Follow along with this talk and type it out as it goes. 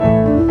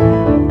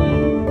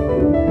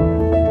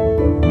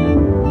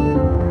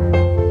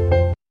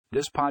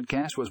This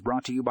podcast was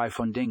brought to you by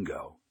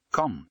Fundingo.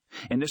 Come.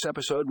 In this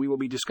episode, we will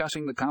be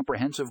discussing the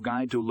comprehensive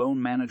guide to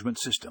loan management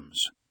systems,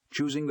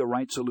 choosing the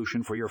right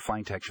solution for your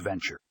Fintech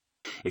venture.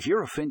 If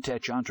you're a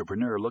Fintech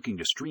entrepreneur looking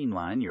to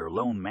streamline your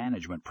loan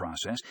management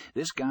process,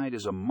 this guide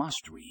is a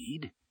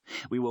must-read.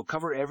 We will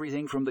cover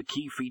everything from the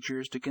key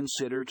features to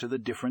consider to the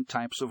different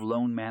types of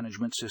loan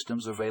management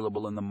systems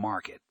available in the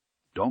market.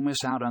 Don't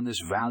miss out on this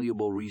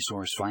valuable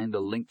resource. Find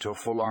a link to a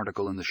full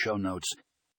article in the show notes.